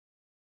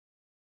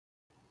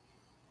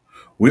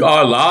We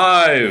are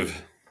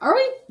live. Are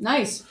we?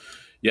 Nice.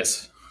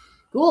 Yes.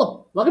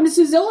 Cool. Welcome to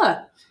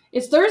Suzilla.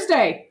 It's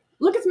Thursday.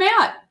 Look, it's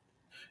Matt.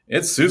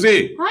 It's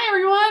Susie. Hi,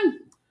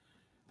 everyone.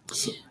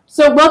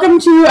 So welcome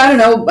to, I don't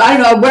know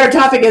what our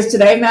topic is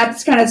today.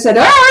 Matt kind of said,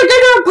 we're going to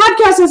do a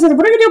podcast. I said,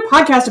 what are we going to do a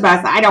podcast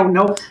about? I don't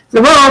know.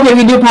 So, well, okay,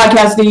 we do a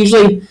podcast.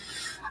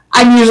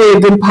 I'm usually a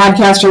good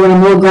podcaster when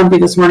I'm a little grumpy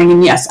this morning.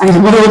 And yes, I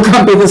am a little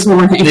grumpy this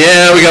morning.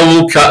 Yeah, we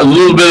got a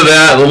little bit of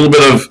that, a little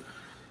bit of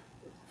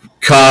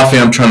coffee.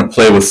 I'm trying to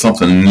play with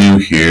something new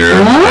here.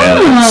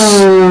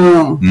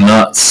 Oh. And it's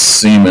not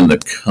seeming to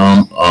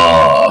come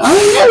off.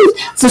 Oh,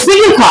 nice. So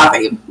speaking of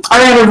coffee, our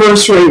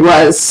anniversary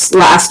was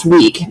last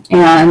week,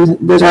 and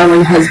the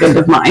darling husband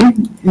of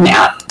mine,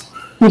 Matt,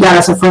 he got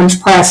us a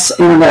French press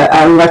and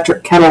an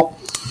electric kettle.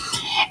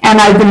 And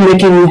I've been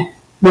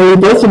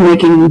we've both been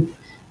making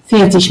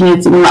fancy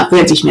schmancy, well, not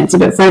fancy schmancy,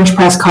 but French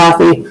press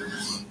coffee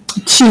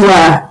to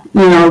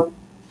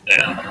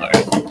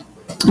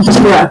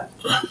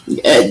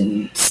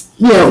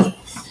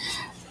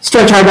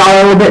stretch our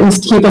dollar a little bit and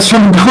keep us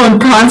from going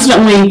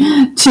constantly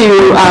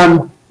to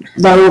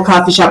the little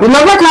coffee shop. We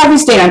love our coffee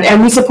stand,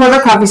 and we support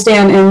our coffee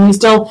stand, and we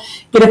still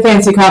get a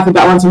fancy coffee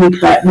about once a week,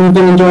 but we've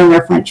been enjoying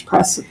our French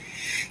press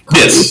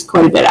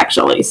quite a bit,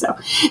 actually. So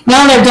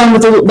now that I'm done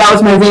with that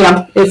was my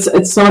vamp.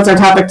 It's our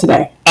topic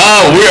today.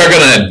 Oh, we are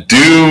going to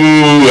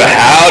do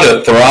how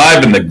to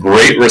thrive in the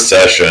Great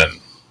Recession.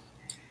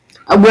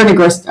 We're in a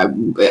That's going to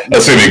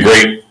be a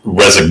great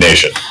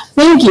resignation.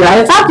 Thank you.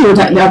 I thought you were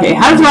talking. Okay,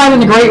 how to thrive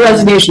in the Great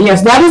Resignation.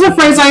 Yes, that is a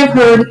phrase I've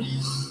heard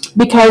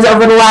because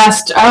over the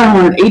last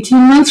 18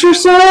 months or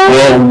so.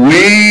 Well,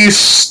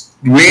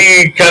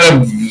 we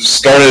kind of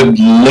started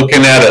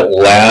looking at it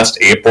last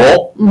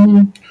April.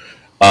 Mm-hmm.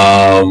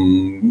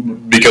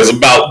 Because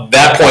about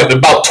that point,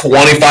 about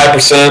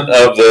 25%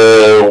 of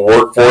the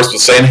workforce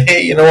was saying,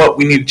 hey, you know what,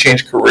 we need to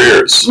change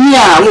careers.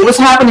 Yeah, what was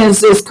happening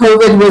is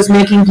COVID was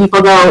making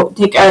people go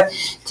take a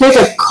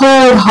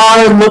cold,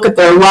 hard look at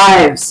their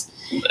lives.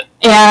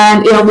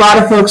 And a lot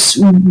of folks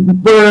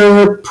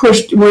were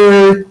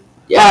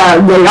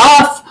laid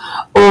off,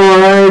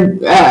 or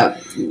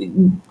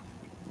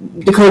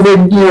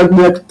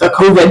the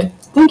COVID.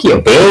 Thank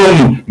you.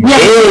 Boom.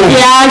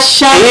 Yeah,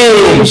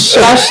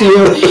 shush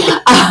you.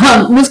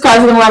 This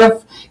causing a lot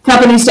of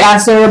companies to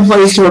ask their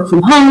employees to work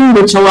from home,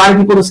 which a lot of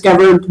people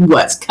discovered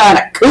was kind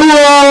of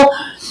cool.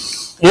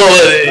 Well,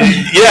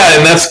 yeah,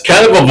 and that's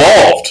kind of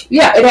evolved.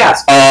 Yeah, it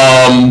has.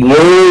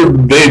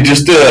 They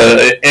just did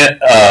a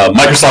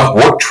Microsoft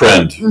Work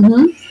Trend,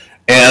 mm-hmm.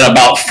 And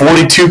about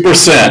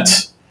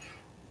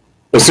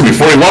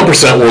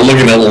 41% were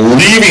looking at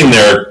leaving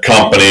their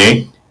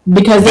company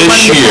because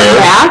this year.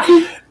 Back.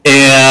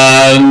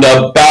 And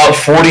about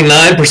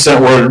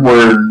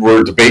 49%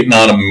 were debating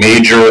on a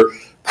major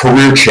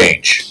career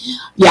change.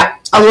 Yeah,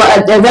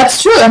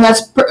 that's true, and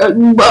that's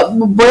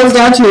what boils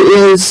down to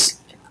is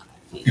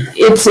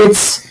it's.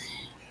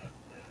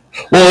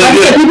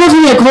 Well, people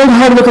taking a cold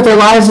hard look at their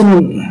lives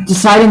and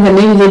deciding that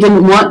maybe they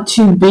didn't want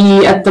to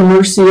be at the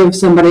mercy of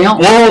somebody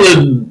else. Well,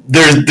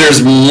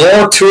 there's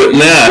more to it than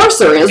that. Of course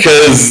there is.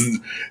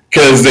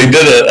 Because they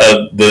did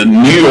the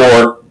New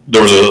York.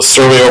 There was a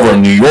survey over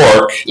in New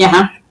York.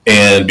 Yeah.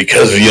 And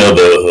because of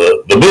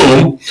the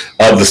boom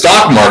of the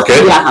stock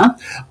market,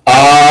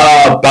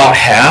 about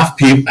half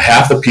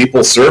the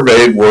people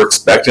surveyed were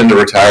expecting to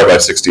retire by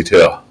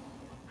 62.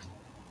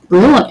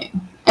 Really?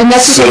 And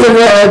that's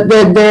because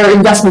their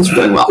investments are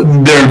doing well.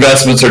 Their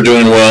investments are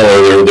doing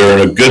well, or they're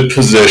in a good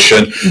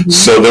position. Mm-hmm.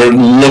 So they're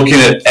looking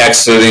at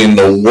exiting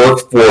the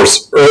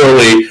workforce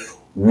early,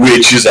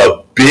 which is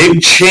a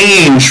big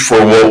change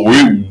for what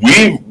we've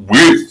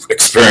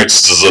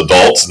experienced as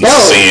adults in the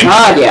scene.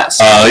 God, yes.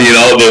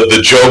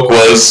 The joke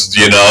was,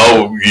 you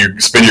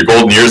spend your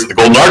golden years at the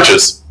Golden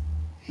Arches.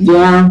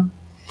 Yeah.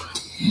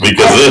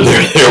 Because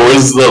there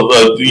was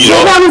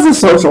that was a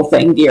social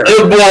thing, dear.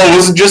 It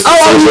wasn't just a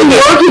social thing.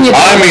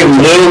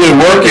 Literally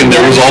working.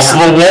 There was also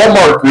the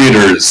Walmart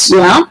greeters.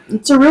 Yeah,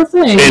 it's a real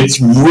thing. It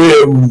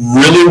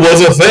really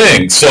was a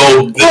thing.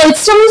 It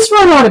still is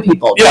for a lot of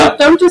people. Yeah.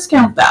 Don't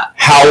discount that.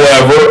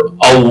 However,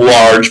 a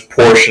large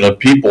portion of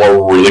people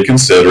are really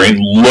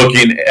considering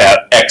looking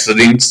at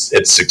exiting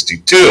at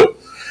 62.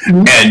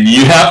 Mm-hmm. And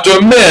you have to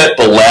admit,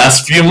 the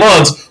last few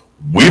months,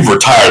 we've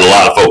retired a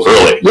lot of folk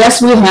early.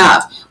 Yes, we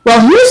have. Well,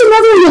 here's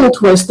another little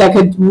twist that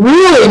could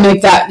really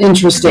make that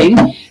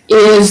interesting,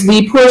 is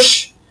the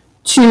push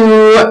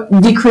to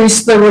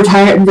decrease the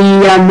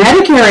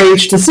Medicare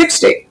age to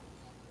 60.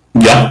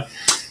 Yeah.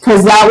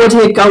 Because that would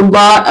take a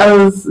lot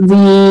of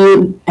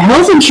the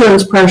health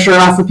insurance pressure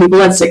off of people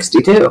at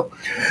 62.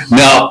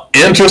 Now,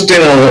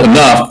 interestingly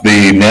enough,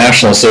 the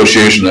National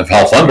Association of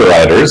Health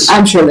Underwriters...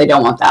 I'm sure they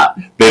don't want that.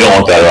 They don't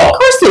want that at all. Of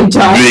course they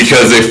don't.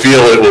 Because they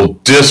feel it will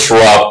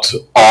disrupt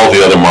all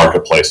the other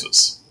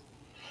marketplaces.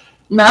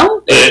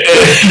 No?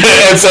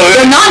 And so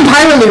they're not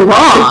entirely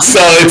wrong. So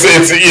it's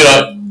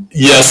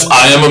yes,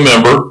 I am a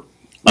member.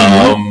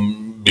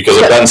 because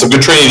I've gotten some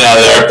good training out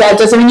of there. That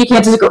doesn't mean you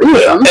can't disagree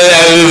with them. And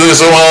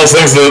it's one of those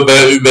things that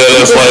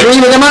it's like, disagree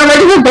with them on a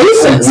regular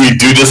basis. We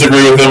do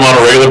disagree with them on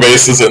a regular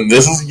basis, and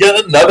this is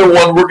yet another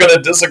one we're going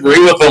to disagree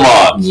with them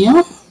on.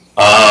 Yep.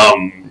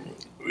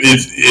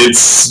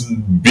 It's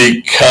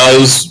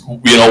because,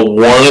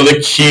 one of the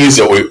keys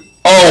that we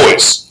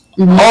always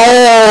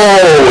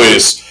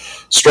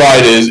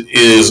stride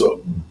is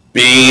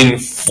being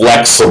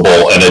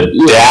flexible and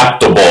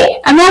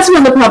adaptable. And that's one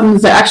of the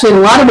problems that actually a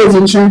lot of those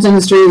insurance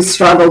industries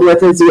struggled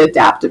with is the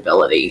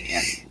adaptability.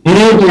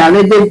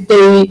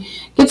 They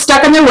get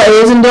stuck in their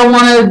ways and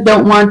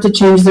don't want to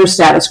change their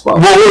status quo.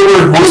 And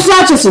it's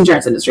not just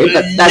insurance industry,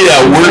 but that's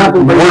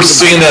we're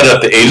seeing that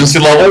at the agency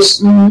levels.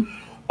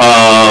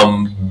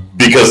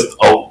 Because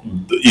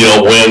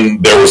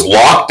when there was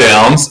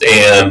lockdowns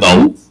and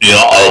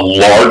a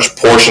large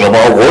portion of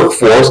our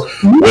workforce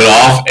went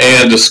off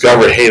and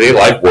discovered, hey, they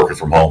like working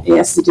from home.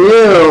 Yes, they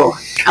do,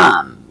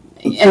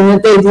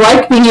 and they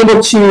like being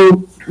able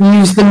to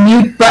use the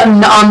mute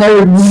button on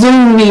their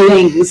Zoom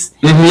meetings.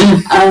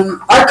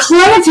 Our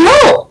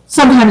clientele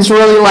sometimes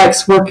really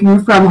likes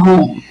working from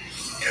home.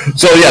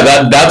 So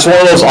yeah, that's one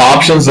of those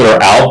options that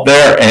are out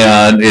there,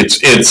 and it's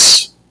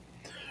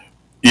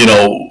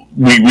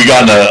we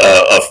got in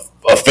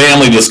a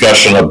family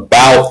discussion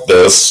about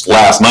this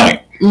last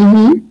night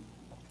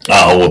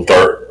with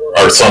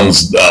our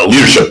son's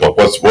leadership book.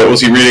 What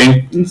was he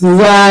reading?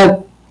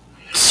 The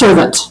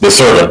Servant. The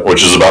Servant,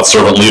 which is about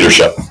servant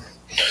leadership.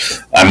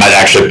 I might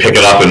actually pick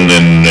it up and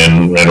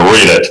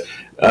read it,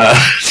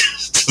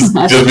 just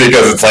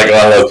because it's like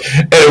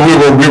we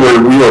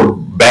were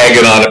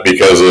bagging on it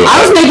because of.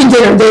 I was making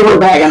dinner. They were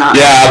bagging on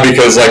it. Yeah,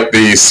 because like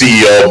the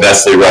CEO of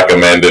Nestle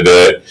recommended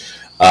it.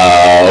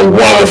 One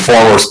of the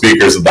former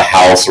speakers of the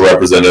House,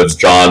 Representative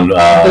John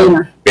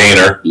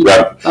Boehner,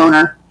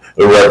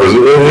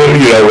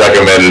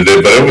 recommended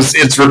it, but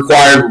it's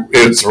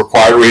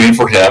required reading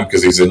for him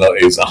because he's in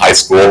a high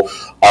school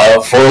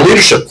for a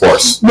leadership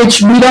course,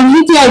 which we don't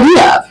hate the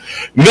idea of.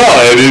 No,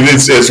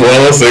 it's one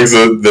of those things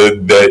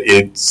that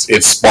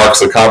it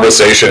sparks a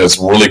conversation. It's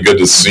really good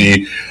to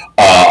see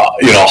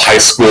high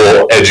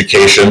school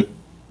education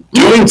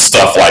doing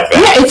stuff like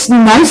that. Yeah, it's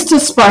nice to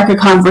spark a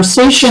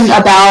conversation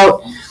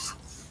about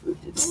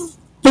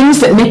things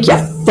that make you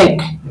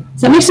think.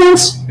 Does that make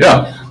sense?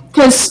 Yeah.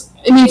 Because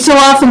so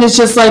often it's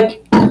just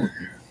like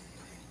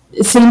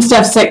same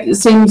stuff,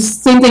 same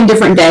thing,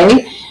 different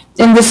day.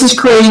 And this is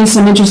creating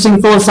some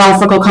interesting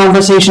philosophical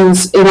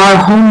conversations in our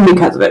home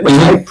because of it, which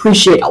I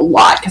appreciate a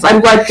lot. Because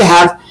I'd like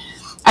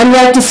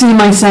to see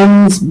my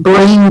son's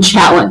brain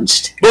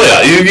challenged. Well,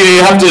 yeah,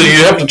 you have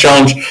to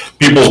challenge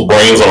people's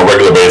brains on a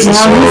regular basis.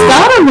 Now, he's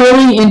got a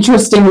really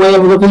interesting way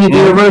of looking at the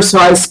universe, so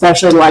I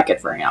especially like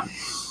it for him.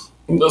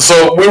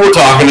 So we were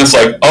talking. It's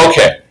like,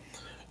 okay,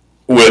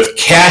 with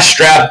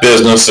cash-strapped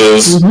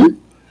businesses, other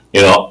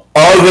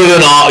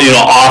than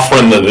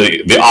offering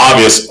the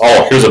obvious,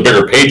 here's a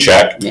bigger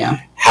paycheck. Yeah.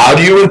 How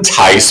do you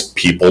entice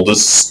people to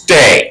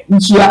stay?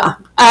 Yeah.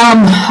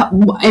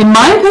 In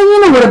my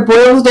opinion, what it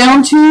boils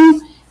down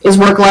to is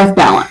work-life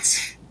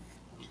balance,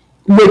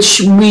 which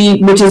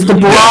is the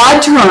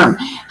broad term.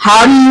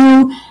 How do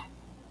you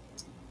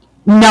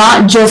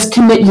not just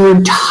commit your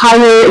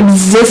entire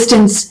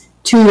existence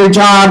to your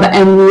job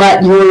and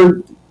let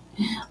your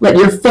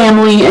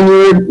family and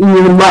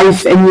your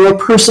life and your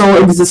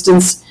personal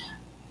existence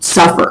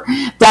suffer?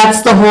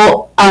 That's the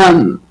whole.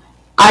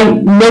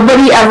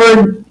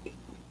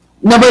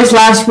 Nobody's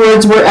last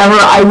words were ever,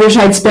 I wish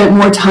I'd spent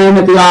more time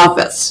at the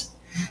office.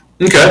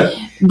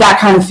 Okay. That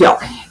kind of feel.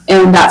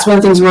 And that's one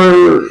of the things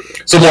we're...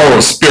 So more of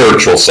a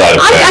spiritual side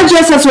of things. I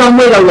guess that's one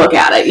way to look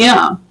at it,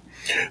 yeah.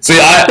 See,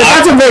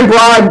 that's a very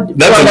broad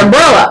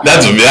umbrella.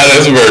 That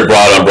is a very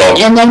broad umbrella.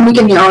 And then we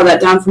can narrow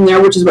that down from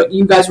there, which is what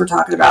you guys were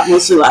talking about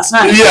mostly last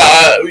night.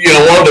 Yeah,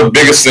 one of the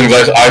biggest things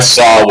I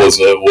saw was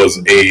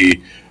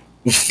a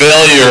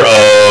failure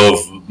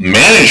of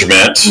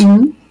management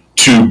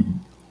to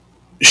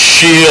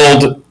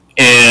shield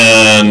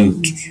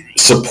and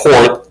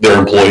support their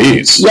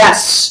employees.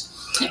 Yes.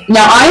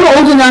 Now, I'm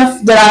old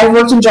enough that I've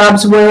worked in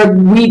jobs where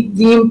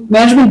the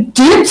management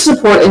did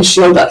support and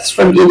shield us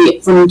from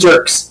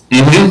jerks.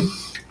 Because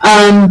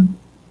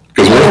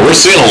we're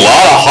seeing a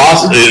lot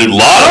of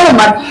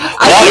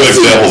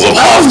examples of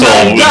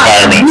hostile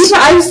environments.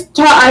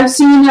 I've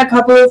seen a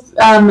couple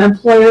of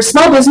employers,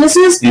 small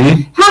businesses,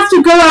 have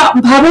to go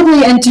out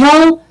publicly and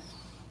tell,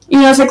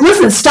 it's like,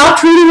 listen, stop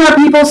treating our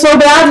people so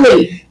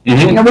badly.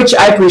 Which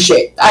I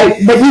appreciate.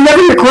 But you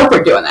never hear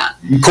corporate doing that.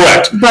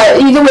 Correct. But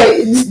either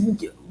way,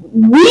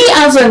 we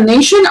as a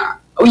nation,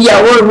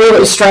 we're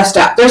really stressed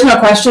out. There's no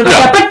question about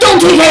that. But don't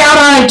take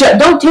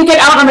it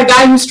out on a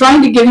guy who's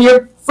trying to give you a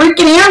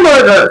freaking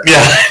hamburger.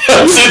 Yeah,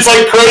 it's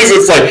like crazy.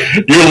 It's like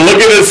you're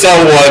looking at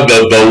someone,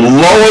 the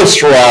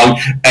lowest rung,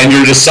 and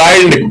you're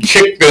deciding to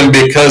kick them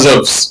because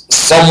of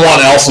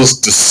someone else's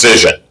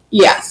decision.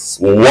 Yes.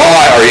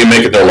 Why are you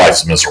making their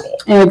lives miserable?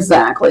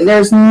 Exactly.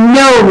 There's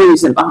no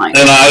reason behind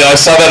it. And I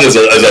saw that as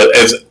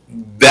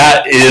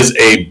that is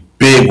a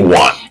big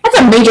one. That's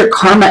a major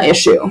karma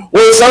issue.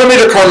 Well, it's not a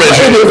major karma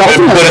issue,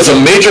 but it's a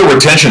major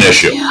retention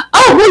issue.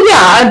 Oh, well,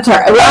 yeah. I'm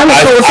sorry. I'm a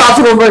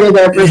philosophical word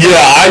there.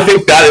 Yeah, I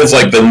think that is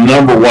like the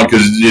number one,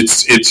 because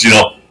it's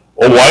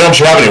well, why don't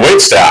you have any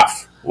wait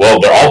staff? Well,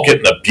 they're all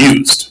getting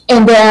abused.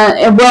 And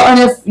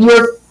if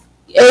you're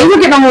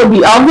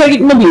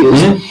getting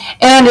abused,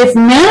 and if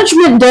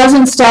management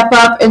doesn't step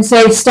up and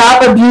say,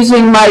 stop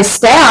abusing my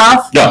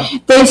staff,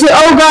 they say,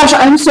 oh gosh,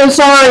 I'm so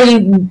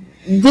sorry,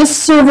 this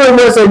server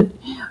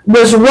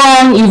was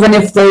wrong, even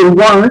if they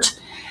weren't,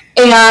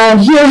 and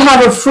here,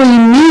 have a free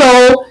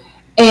meal,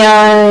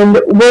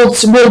 and we'll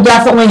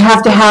definitely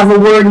have to have a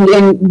word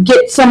and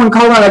get someone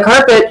called on the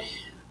carpet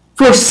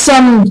for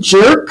some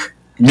jerk.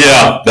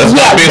 Yeah, that's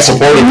not being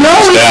supportive. No,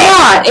 it's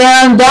not,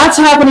 and that's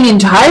happening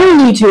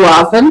entirely too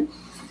often.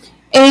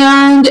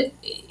 And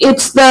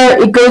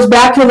it goes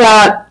back to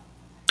that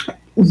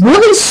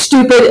really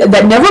stupid,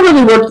 that never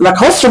really worked, the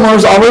customer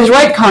is always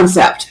right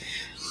concept.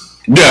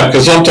 Yeah,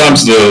 because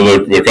sometimes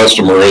the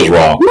customer is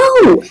wrong.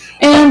 No,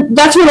 and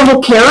that's where the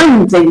whole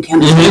caring thing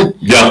comes in.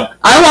 Yeah.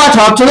 I want to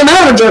talk to the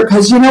manager,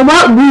 because you know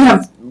what? We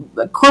have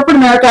corporate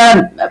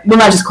America, well,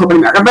 not just corporate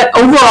America, but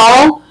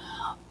overall,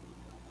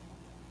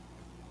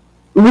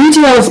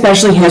 retail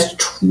especially has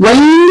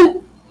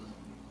trained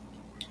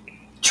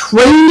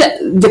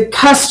the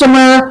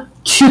customer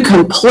to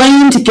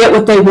complain to get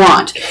what they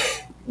want.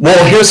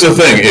 Well, here's the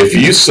thing. If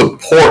you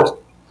support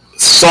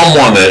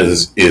someone that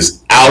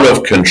is out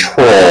of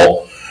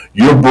control,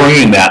 you're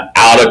bringing that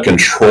out of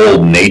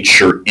control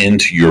nature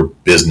into your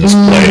business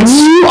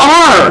place. You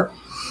are.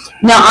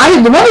 Now, one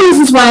of the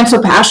reasons why I'm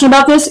so passionate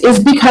about this is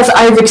because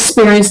I've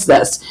experienced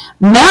this.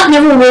 Matt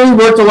never really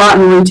worked a lot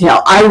in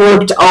retail. I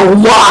worked a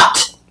lot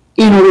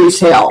in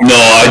retail. No,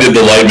 I did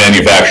the light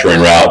manufacturing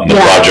route and the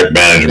project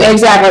management.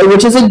 Exactly,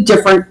 which is a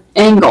different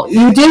angle.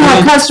 You did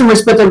have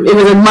customers, but it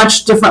was a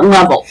much different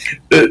level.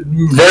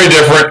 Very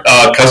different.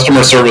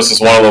 Customer service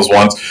is one of those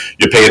ones.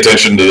 You pay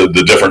attention to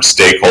the different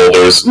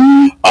stakeholders,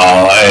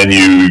 and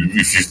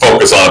if you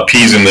focus on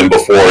appeasing them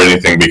before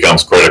anything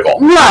becomes critical.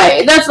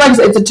 Right. That's like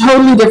it's a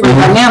totally different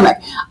dynamic.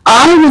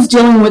 I was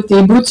dealing with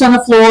the boots on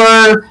the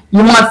floor,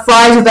 you want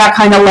fries at that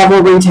kind of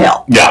level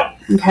retail. Yeah.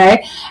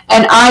 Okay?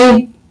 And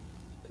I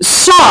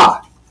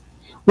saw,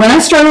 when I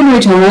started in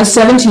retail when I was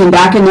 17,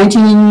 back in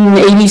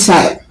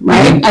 1987,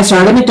 right? I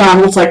started at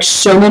McDonald's like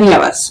so many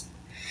of us.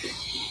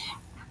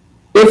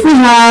 If we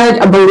had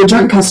a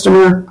belligerent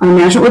customer, our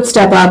management would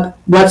step up,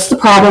 what's the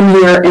problem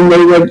here? And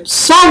they would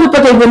solve it,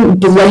 but they wouldn't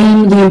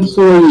blame the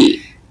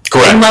employee.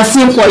 Correct. Unless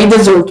the employee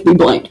deserved to be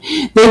blamed.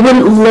 They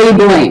wouldn't lay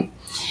blame.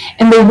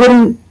 And they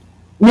wouldn't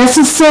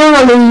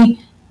necessarily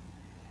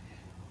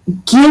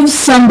give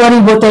somebody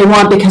what they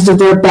want because of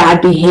their bad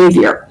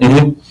behavior.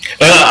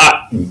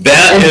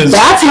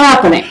 That's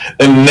happening.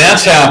 And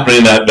that's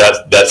happening,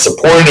 that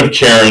supporting of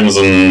Karens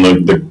and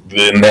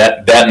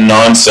that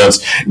nonsense.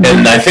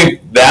 And I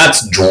think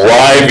that's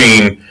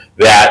driving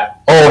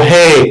that, oh,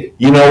 hey,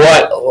 you know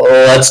what?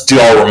 Let's do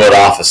all remote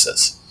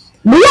offices.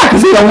 Well, yeah,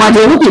 because they don't want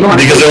to deal with people.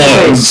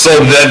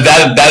 So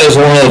that is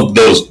one of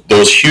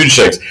those huge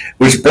things.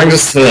 Which brings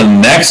us to the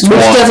next one.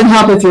 Which doesn't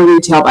help if you're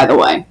retail, by the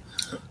way.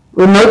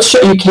 Remote,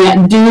 you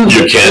can't do remote.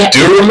 You can't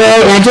do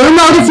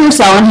remote if you're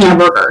selling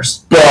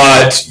hamburgers.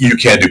 But you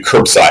can't do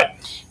curbside.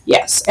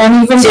 Yes,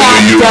 and even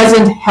that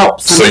doesn't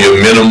help. So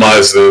you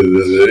minimize the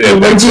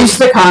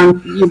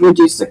you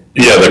reduce the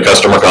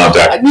customer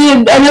contact.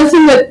 Another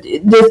thing that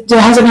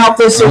hasn't helped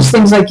this is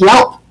things like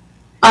Yelp,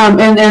 and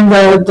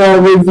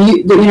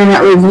the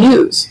internet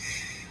reviews.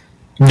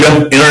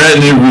 Yeah, internet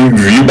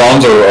review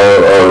bombs are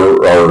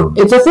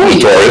it's a thing.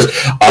 Notorious.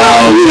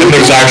 And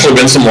there's actually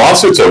been some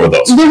lawsuits over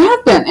those. There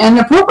have been, and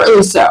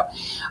appropriately so.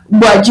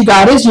 What you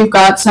got is you've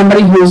got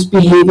somebody who's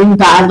behaving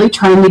badly,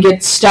 trying to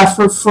get stuff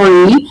for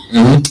free,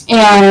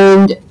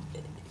 and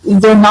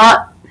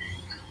they're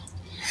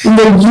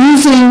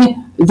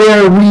using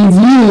their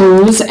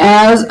reviews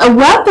as a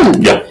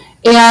weapon. Yeah.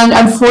 And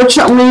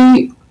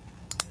unfortunately,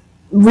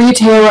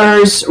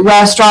 retailers,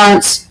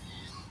 restaurants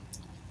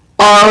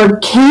are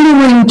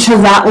catering to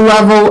that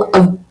level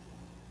of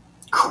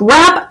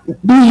crap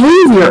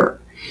behavior.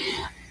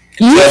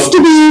 Used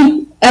to be.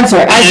 I'm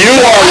sorry. You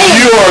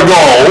are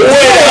going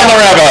way down the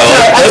rabbit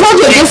hole. I told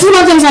you this is one of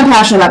the things I'm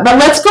passionate about. But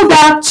let's go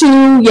back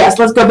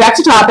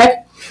to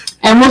topic,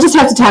 and we'll just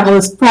have to tackle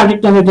this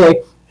project another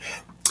day.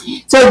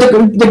 So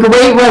the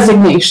Great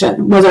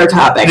Resignation was our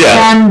topic,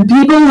 and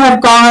people have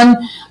gone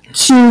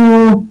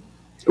to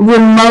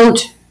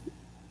remote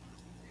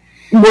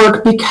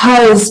work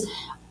because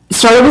it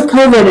started with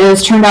COVID, and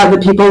it's turned out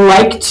that people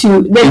like to.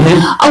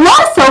 A lot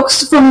of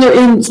folks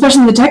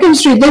especially in the tech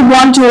industry, they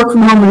want to work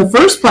from home in the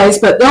first place,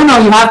 but no,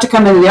 you have to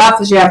come into the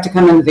office. You have to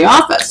come into the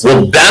office.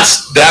 Well,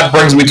 that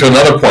brings me to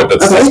another point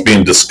that's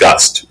being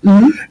discussed,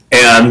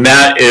 and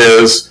that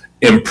is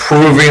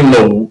improving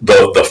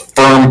the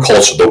firm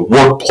culture, the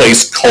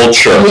workplace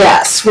culture.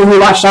 Yes, when we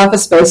watched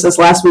Office Space this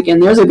last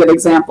weekend, there's a good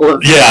example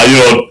of. Yeah,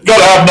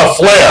 gotta have enough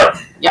flair.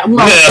 Yeah,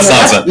 well, that's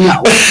nonsense.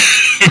 No.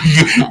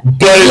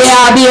 But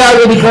it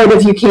would be great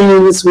if you came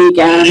in this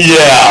weekend.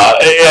 Yeah,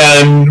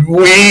 and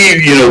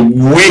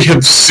we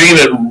have seen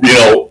it,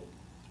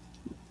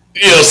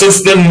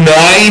 since the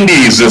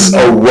 90s, this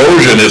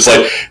erosion. It's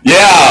like,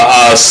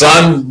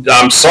 son,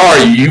 I'm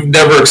sorry, you've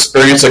never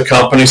experienced a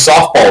company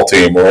softball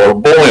team or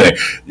bowling.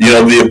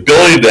 The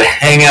ability to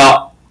hang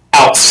out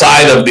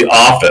outside of the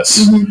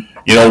office. Mm-hmm.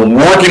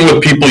 Working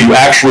with people you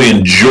actually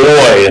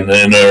enjoy and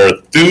are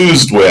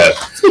enthused with.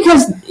 It's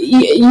because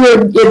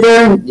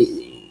they're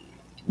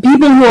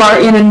people who are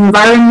in an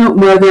environment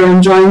where they're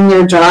enjoying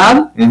their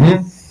job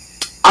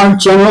are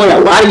generally a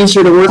lot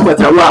easier to work with.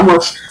 They're a lot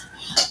more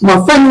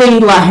friendly, a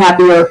lot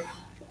happier.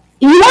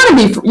 You want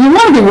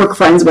to be work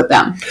friends with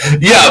them.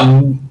 Yeah,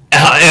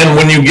 and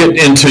when you get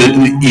into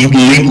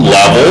elite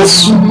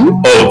levels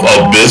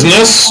of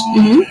business,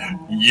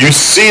 you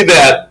see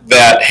that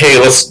hey,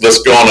 let's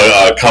go on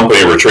a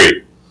company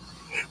retreat.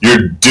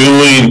 You're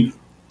doing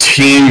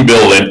team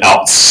building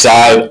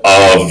outside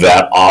of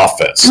that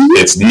office.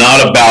 It's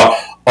not about,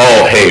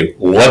 oh, hey,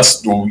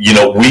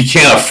 we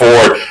can't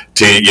afford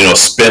to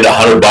spend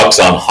 $100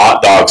 on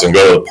hot dogs and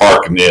go to the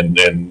park and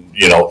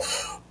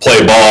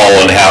play ball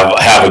and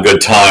have a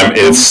good time.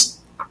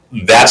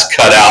 That's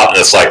cut out, and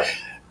it's like,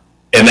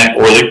 and that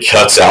really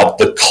cuts out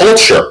the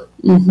culture.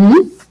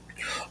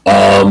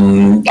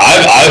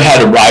 I've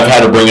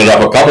had to bring it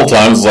up a couple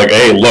times. It's like,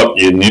 hey, look,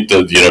 you need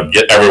to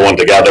get everyone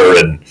together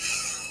and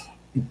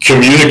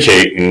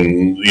communicate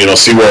and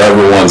see where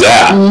everyone's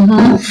at.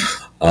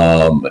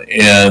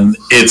 And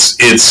it's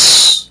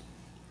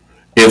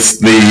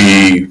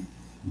the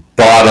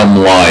bottom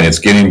line. It's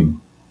getting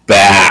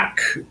back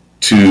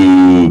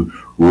to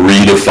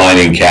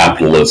redefining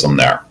capitalism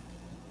there.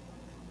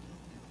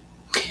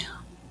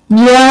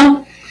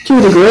 Yeah, to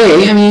a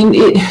degree. I mean,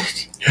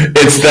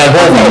 it's that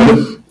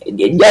whole.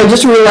 I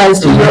just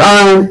realized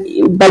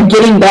by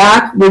getting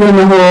back within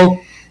the whole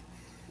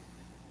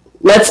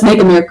 "let's make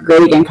America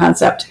great again"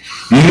 concept.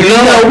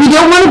 No, we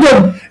don't want to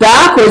go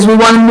backwards. We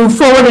want to move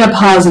forward in a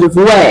positive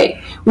way.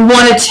 We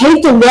want to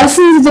take the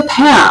lessons of the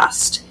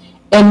past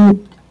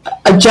and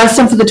adjust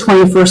them for the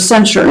 21st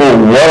century.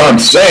 Well, what I'm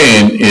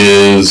saying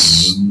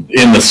is,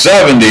 in the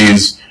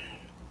 70s,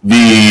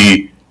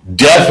 the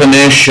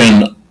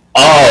definition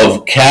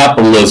of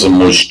capitalism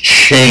was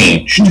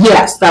changed.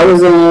 Yes, that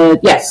was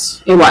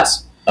yes, it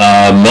was.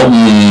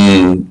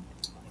 Milton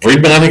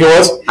Friedman, I think it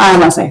was. I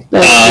must say.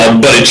 But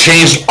it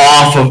changed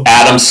off of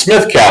Adam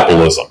Smith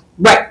capitalism.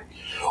 Right.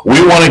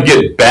 We want to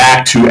get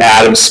back to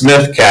Adam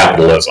Smith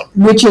capitalism.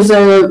 Which is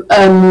a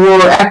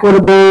more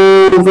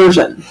equitable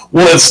version.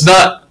 Well, it's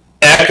not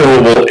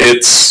equitable.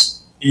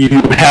 It's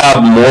you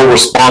have more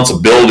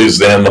responsibilities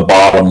than the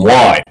bottom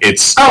line.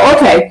 It's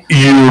okay.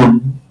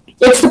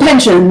 It's the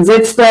pensions.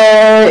 It's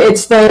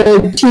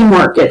the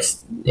teamwork.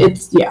 It's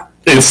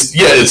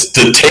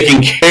the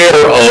taking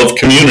care of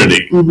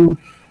community.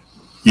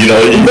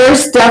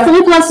 There's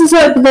definitely pluses,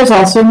 but there's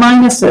also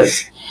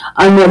minuses.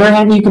 On the other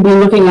hand, you could be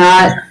looking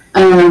at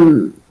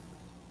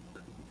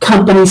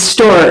company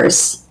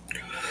stores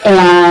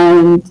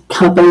and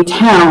company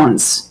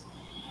towns.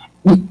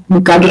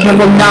 You've got to be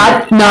careful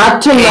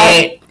not to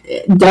let.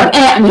 Don't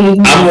at me.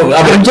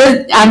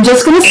 I'm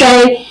just going to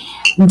say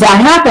that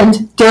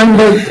happened during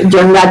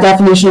that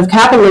definition of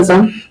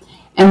capitalism,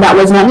 and that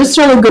was not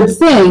necessarily a good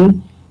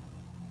thing.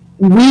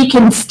 We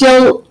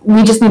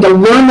just need to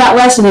learn that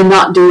lesson and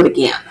not do it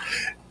again.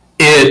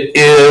 It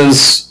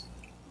is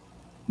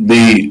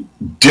the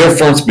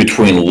difference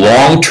between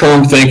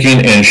long-term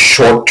thinking and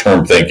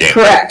short-term thinking.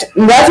 Correct.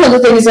 And that's one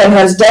of the things that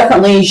has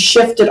definitely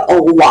shifted a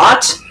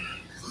lot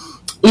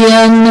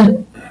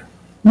in,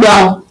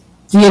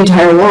 the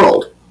entire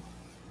world.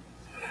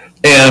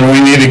 And we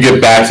need to get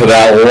back to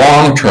that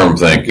long-term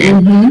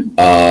thinking.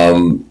 A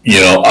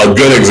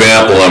good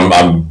example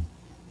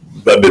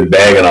I've been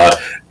bagging on,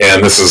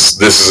 and this is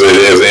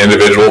an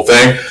individual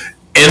thing.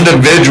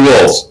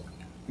 Individuals,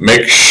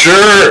 make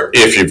sure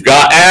if you've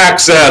got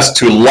access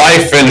to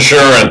life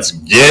insurance,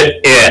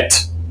 get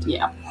it.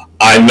 Yeah.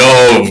 I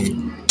know of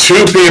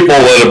 2 people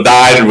that have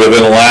died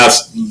within the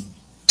last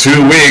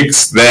 2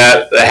 weeks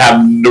that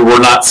were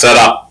not set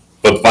up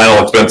for the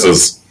final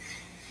expenses.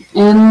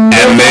 And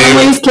their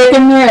family's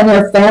kicking there, and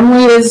their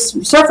family is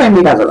suffering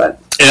because of it.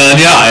 And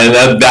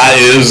that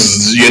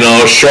is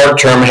short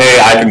term. Hey,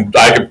 I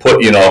can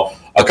put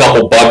a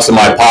couple bucks in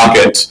my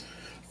pocket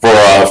for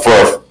a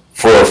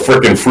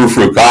frickin'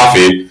 frou-frou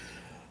coffee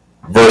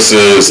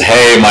versus,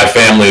 hey, my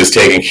family is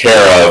taken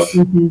care of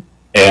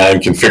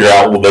and can figure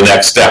out the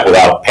next step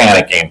without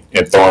panicking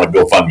and throwing a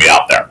GoFundMe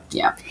out there.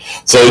 Yeah.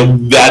 So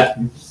that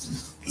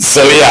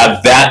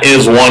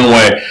is one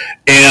way.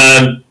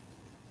 And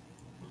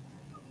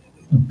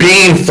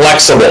being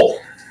flexible.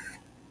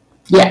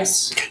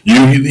 Yes.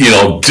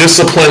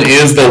 Discipline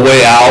is the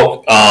way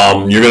out.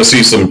 You're going to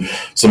see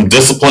some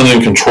discipline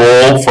and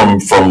control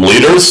from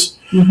leaders,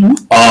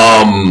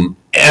 and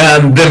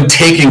them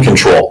taking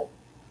control.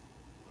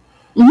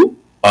 One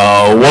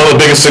of the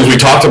biggest things we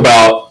talk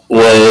about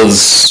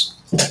was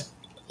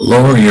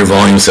lower your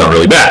volume. Sound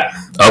really bad.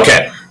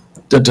 Okay.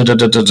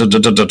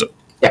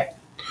 Yeah.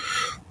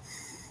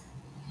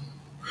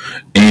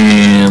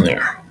 And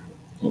there.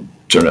 We'll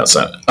turn it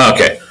outside.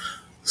 Okay.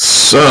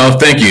 So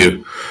thank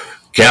you,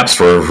 Caps,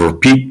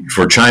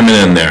 for chiming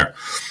in there.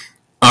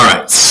 All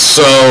right.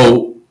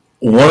 So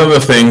one of the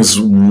things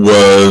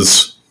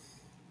was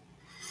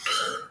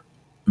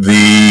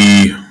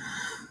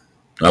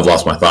I've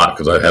lost my thought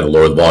because I had to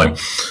lower the volume.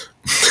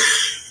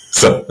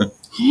 So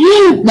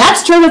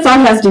That's true. That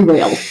thought has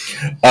derailed.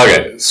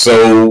 Okay,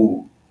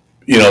 so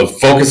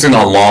focusing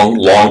on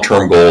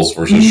long-term goals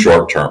versus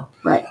short-term.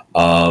 Right.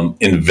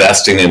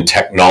 Investing in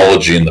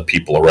technology and the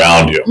people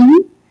around you.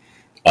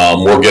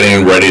 Mm-hmm. We're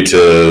getting ready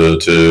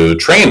to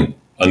train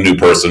a new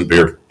person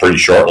here pretty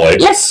shortly.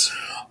 Yes.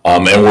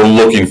 And we're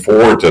looking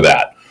forward to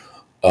that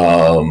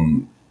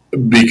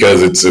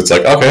because it's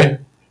like, okay,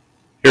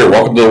 here,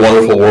 welcome to the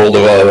wonderful world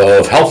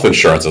of health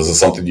insurance. This is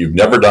something you've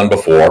never done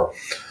before.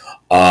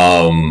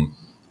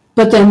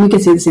 But then we can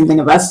see the same thing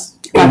of us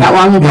not that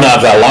long ago.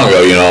 Not that long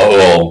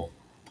ago,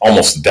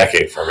 almost a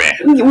decade for me.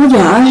 Well,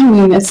 yeah, I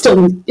mean, it's still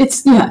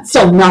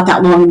not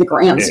that long in the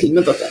grand scheme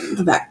of the thing.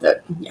 The fact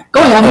that,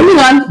 going on, moving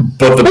on.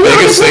 But the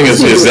biggest thing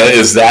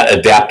is that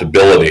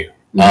adaptability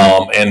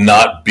and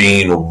not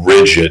being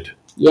rigid.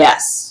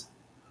 Yes.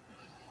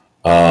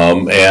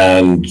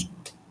 And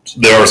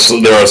there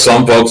are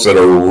some folks that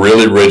are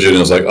really rigid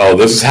and it's like, oh,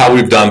 this is how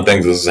we've done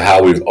things. This is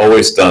how we've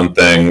always done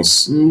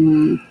things.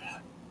 Mm-hmm.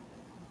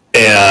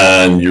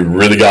 And you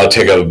really got to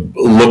take a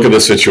look at the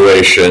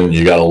situation.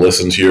 You got to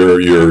listen to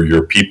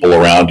your people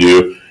around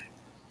you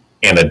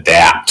and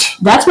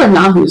adapt. That's where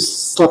Nahu's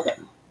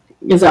slipping.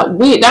 Is that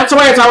that's the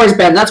way it's always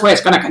been. That's the way it's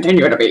going to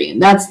continue to be.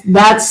 And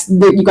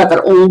you got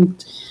that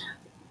old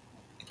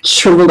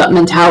shriveled up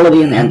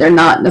mentality in there. They're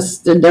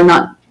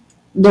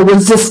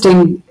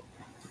resisting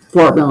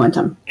forward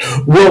momentum.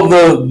 Well,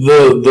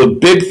 the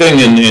big thing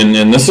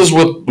and this is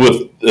with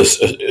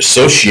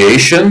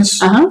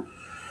associations. Uh-huh.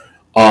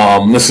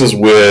 This is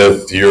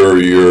with your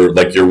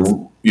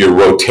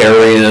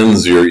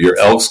Rotarians, your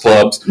Elks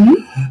clubs.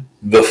 Mm-hmm.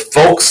 The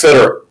folks that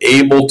are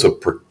able to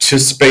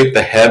participate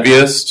the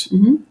heaviest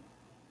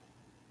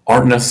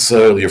aren't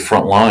necessarily your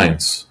front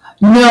lines.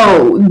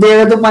 No,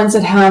 they're the ones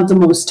that have the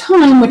most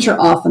time, which are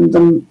often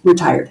the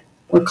retired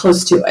or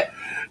close to it.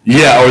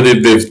 Yeah, or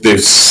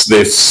they've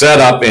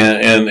set up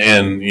and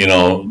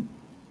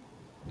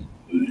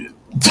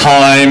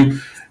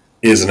time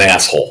is an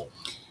asshole.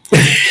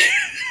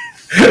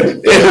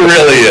 It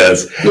really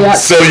is. Yep.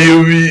 So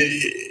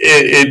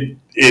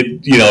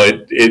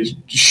it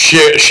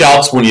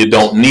shouts when you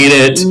don't need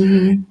it.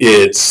 Mm-hmm.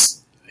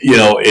 It's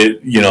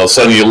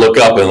suddenly you look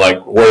up and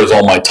like, where's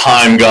all my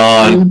time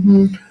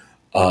gone?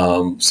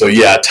 Mm-hmm. So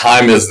yeah,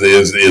 time is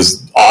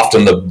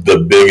often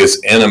the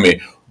biggest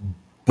enemy.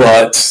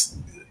 But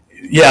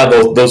yeah,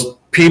 those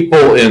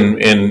people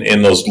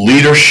in those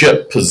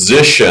leadership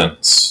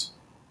positions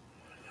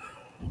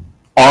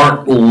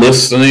aren't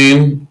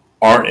listening.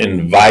 Aren't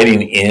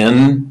inviting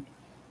in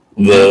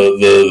the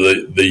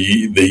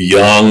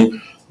young,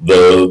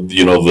 the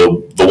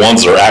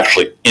ones that are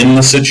actually in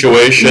the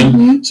situation.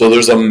 Mm-hmm. So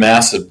there's a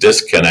massive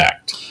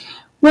disconnect.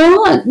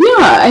 Well,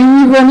 yeah,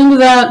 and you run into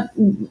that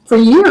for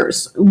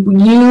years.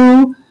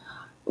 You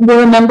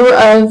were a member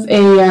of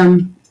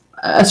a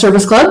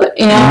service club,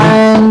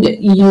 and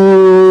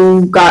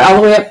you got all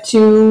the way up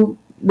to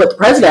the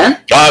president.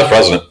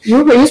 President. He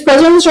was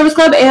president of the service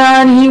club,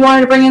 and he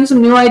wanted to bring in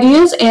some new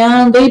ideas,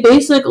 and they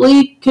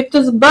basically kicked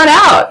his butt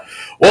out.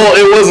 Well,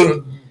 it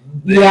wasn't.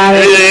 Yeah.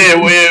 It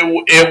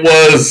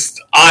was.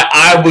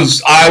 I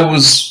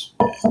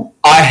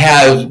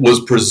was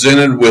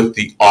presented with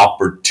the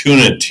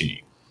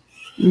opportunity,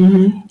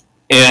 and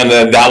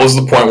that was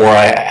the point where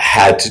I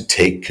had to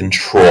take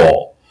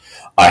control.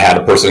 I had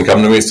a person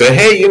come to me and say,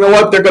 "Hey, you know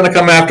what? They're going to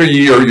come after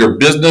your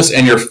business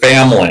and your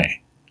family.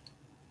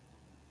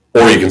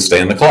 Or you can stay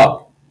in the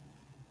club."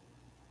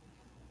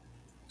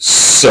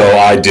 So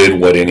I did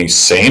what any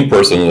sane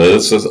person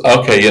does. Says,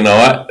 okay, you know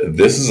what?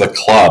 This is a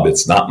club.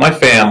 It's not my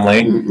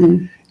family.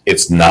 Mm-mm.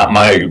 It's not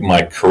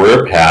my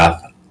career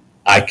path.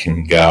 I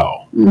can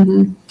go.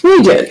 Mm-hmm.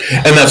 You did.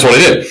 And that's what I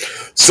did.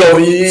 So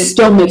it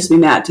still makes me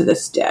mad to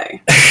this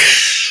day.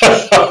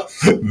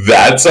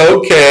 That's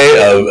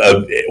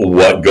okay.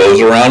 What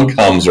goes around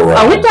comes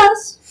around. Oh, it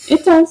does.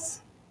 It does.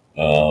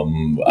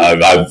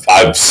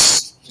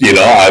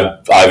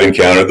 I've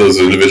encountered those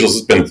individuals.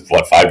 It's been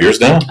 5 years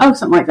now. Oh,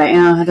 something like that.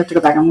 Yeah, I'd have to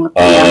go back and look.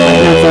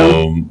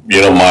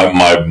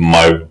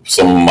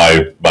 Some of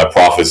my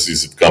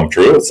prophecies have come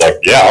true. It's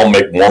like, yeah, I'll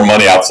make more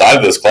money outside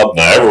of this club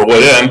than I ever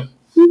would in.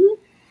 Mm-hmm.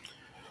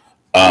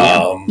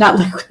 Not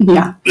like,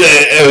 yeah.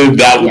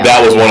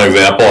 That was one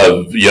example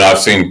of, I've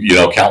seen,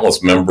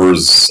 countless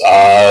members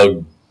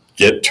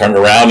get turned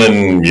around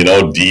and,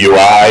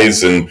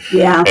 DUIs and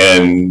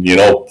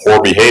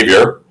poor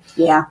behavior.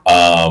 Yeah.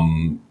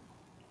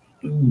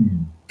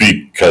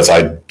 Because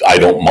I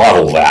don't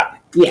model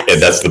that. Yes.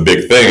 And that's the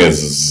big thing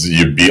is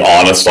you'd be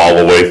honest all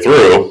the way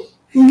through,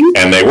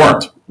 and they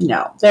weren't.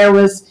 No, there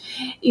was,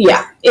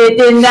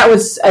 and that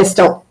was, I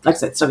still, like I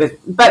said, so good.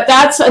 But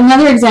that's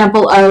another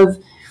example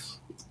of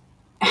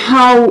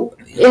how,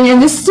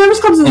 and this service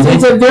clubs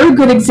is a very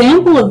good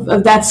example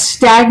of that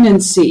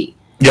stagnancy.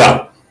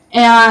 Yeah.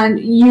 And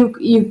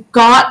you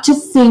got to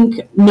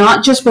think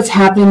not just what's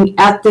happening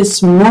at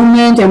this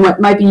moment and what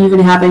might be even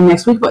happening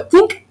next week, but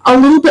think a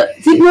little bit,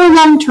 think more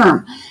long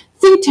term.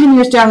 Think 10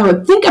 years down the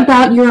road. Think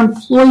about your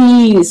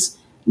employees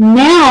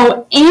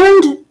now,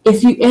 and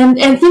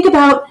and think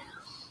about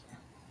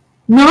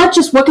not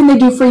just what can they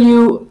do for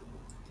you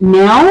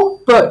now,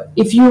 but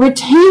if you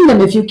retain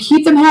them, if you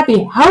keep them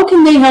happy, how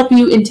can they help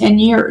you in 10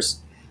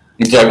 years?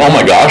 It's like, oh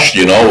my gosh,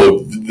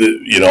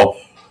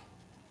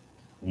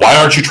 why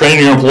aren't you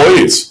training your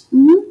employees?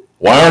 Mm-hmm.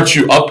 Why aren't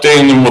you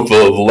updating them with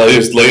the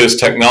latest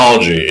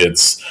technology?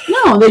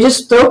 No, they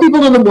just throw people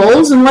to the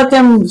wolves and let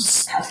them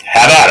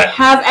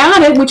have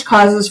at it, which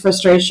causes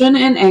frustration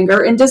and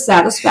anger and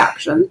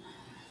dissatisfaction.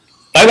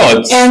 I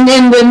know. And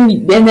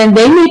then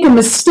they make a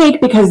mistake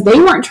because they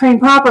weren't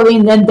trained properly,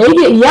 and then they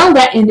get yelled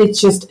at, and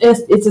it's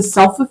a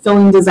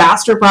self-fulfilling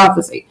disaster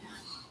prophecy.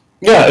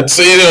 Yeah, it's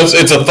a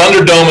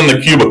Thunderdome in the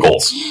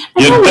cubicles.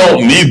 You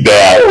don't need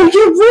that. No,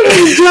 you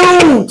really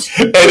don't.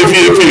 And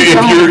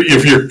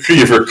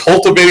if you're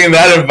cultivating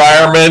that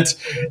environment,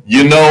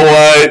 you know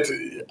what?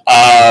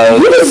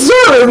 You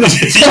deserve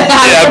to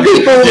have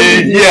people.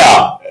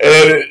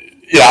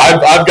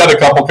 I've got a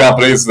couple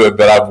companies that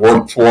I've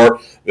worked for.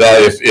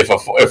 That if a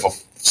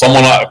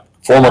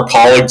former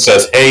colleague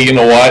says, "Hey, you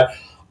know what?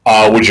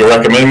 Would you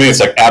recommend me?"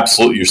 It's like,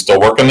 absolutely. You're still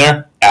working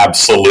there?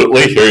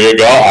 Absolutely. Here you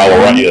go. I will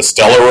write you a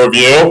stellar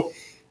review.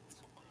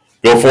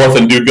 Go forth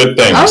and do good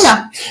things.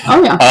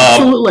 Oh yeah.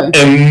 Absolutely.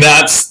 And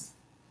that's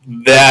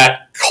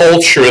that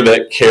culture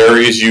that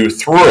carries you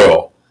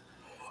through.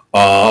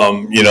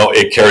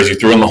 It carries you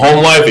through in the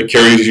home life. It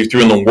carries you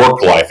through in the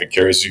work life. It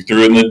carries you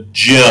through in the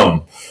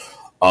gym.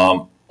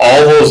 All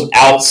those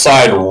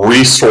outside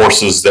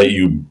resources that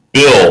you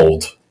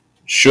build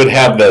should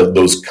have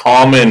those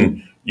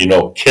common,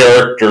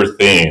 character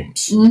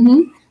themes.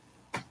 Mm-hmm.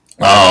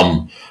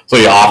 So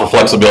you offer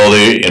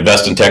flexibility,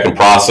 invest in tech and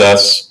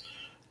process,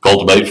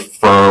 cultivate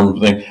firm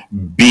thing,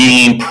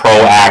 being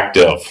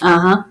proactive.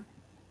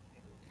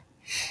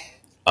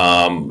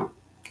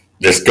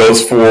 This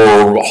goes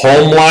for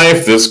home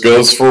life. This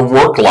goes for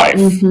work life.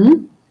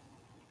 Mm-hmm.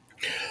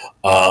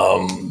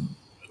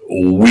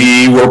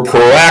 We were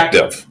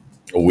proactive.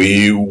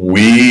 We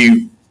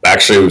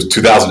actually, it was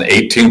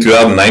 2018,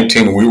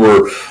 2019. We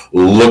were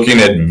looking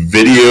at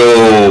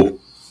video,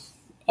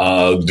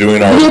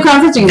 doing our video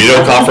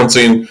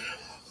conferencing.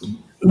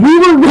 We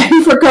were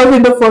ready for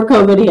COVID before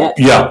COVID hit.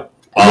 Yeah.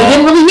 We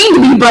didn't really mean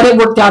to be, but it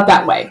worked out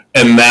that way.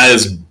 And that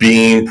is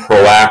being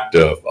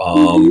proactive.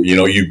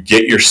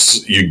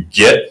 You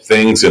get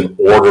things in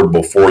order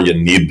before you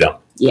need them.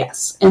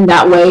 Yes, and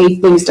that way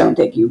things don't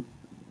take you.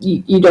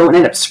 You don't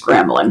end up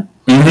scrambling.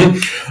 Mm-hmm.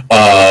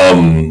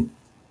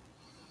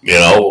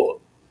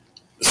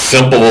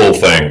 Simple little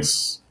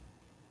things.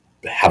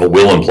 Have a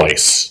will in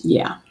place.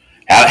 Yeah.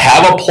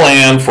 Have a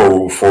plan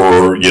for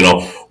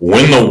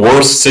when the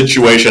worst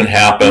situation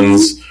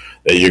happens,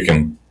 that you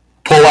can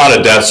pull out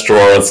a desk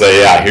drawer and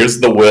say, yeah, here's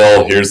the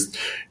will, here's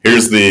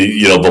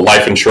the the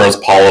life insurance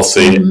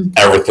policy,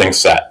 everything's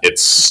set.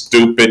 It's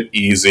stupid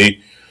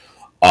easy.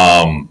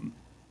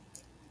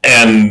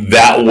 And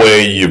that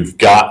way you've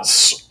got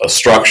a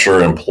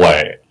structure in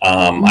play.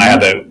 I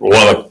had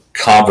one of the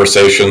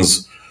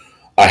conversations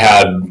I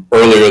had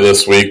earlier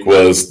this week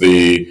was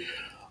the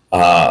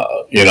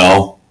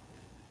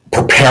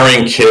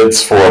preparing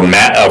kids for a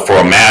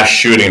mass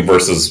shooting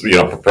versus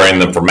preparing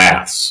them for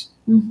mass.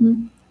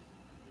 Mm-hmm.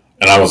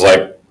 And I was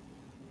like,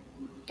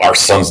 our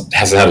son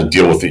hasn't had to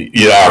deal with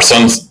our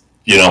son's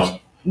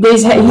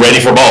ready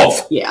for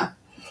both. Yeah.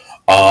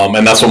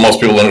 And that's what most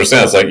people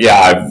understand. It's like, yeah,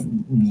 I've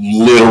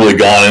literally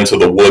gone into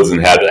the woods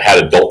and had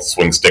adults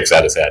swing sticks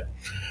at his head.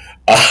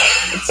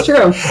 It's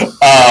true.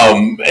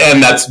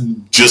 And that's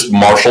just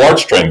martial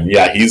arts training.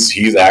 Yeah,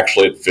 he's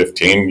actually at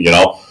 15,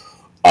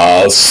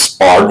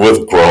 sparred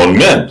with grown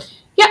men.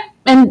 Yeah,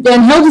 and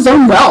held his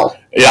own well.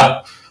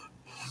 Yeah.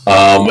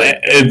 But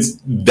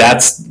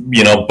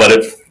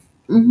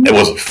it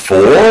was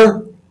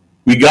 4.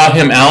 We got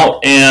him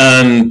out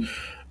and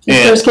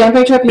his first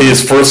camping trip.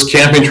 His first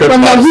camping trip. Well,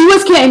 no, he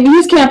was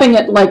camping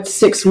at like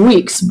 6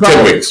 weeks.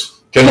 10 weeks.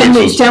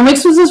 10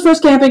 weeks was his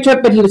first camping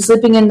trip, but he was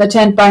sleeping in the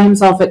tent by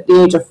himself at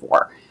the age of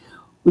 4,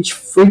 which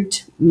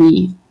freaked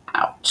me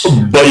out.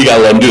 But you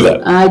gotta let him do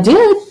that. I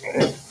did.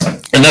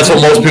 And that's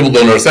what most people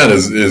don't understand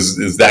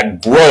is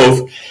that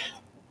growth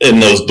in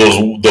those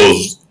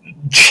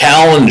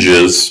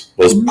challenges,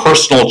 those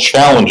personal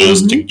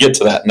challenges to get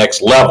to that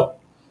next level.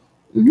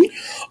 Mm-hmm.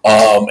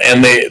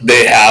 And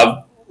they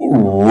have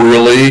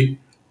really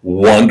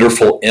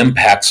wonderful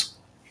impacts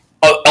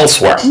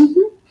elsewhere. Mm-hmm.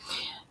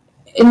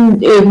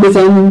 And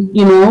within,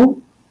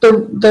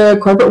 the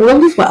corporate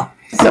world as well.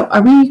 So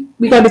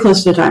we got to be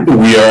close to the time.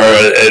 We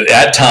are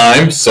at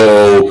time,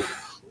 so,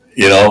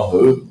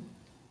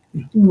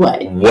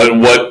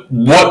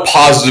 What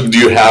positive do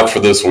you have for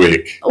this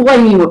week? What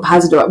do you mean what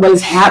positive? What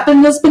has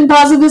happened that's been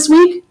positive this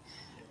week?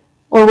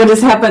 Or what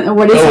has happened?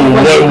 What is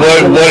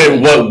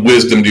what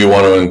wisdom do you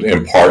want to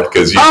impart?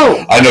 Because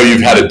I know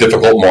you've had a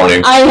difficult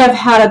morning. I have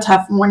had a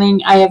tough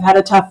morning. I have had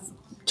a tough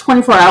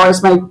 24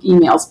 hours. My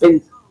email's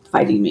been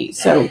fighting me.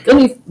 So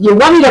you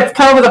want me to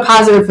come up with a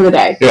positive for the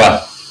day?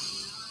 Yeah.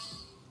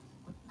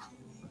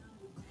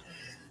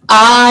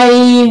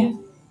 I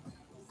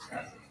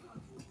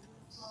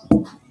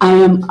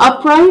am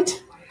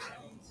upright.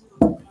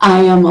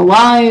 I am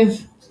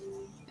alive.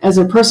 As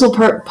a personal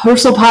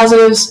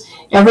positives,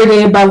 every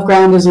day above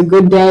ground is a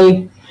good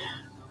day.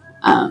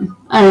 I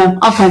don't know,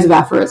 all kinds of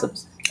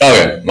aphorisms.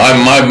 Okay,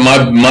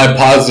 my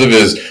positive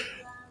is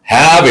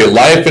have a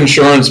life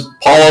insurance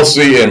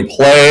policy in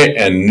play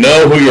and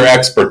know who your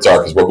experts are,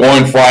 because we're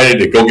going Friday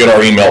to go get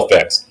our email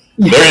fixed.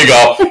 Yeah. There you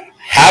go.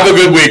 Have a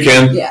good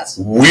weekend. Yes.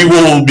 We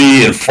will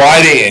be in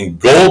Friday in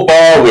Gold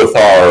Bar with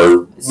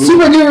our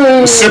Super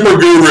Guru,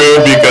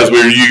 because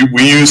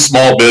we use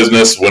small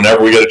business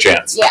whenever we get a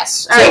chance.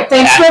 Yes. All right.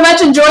 Thanks very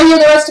much. Enjoy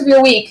the rest of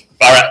your week.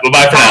 All right.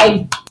 Bye-bye for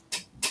now.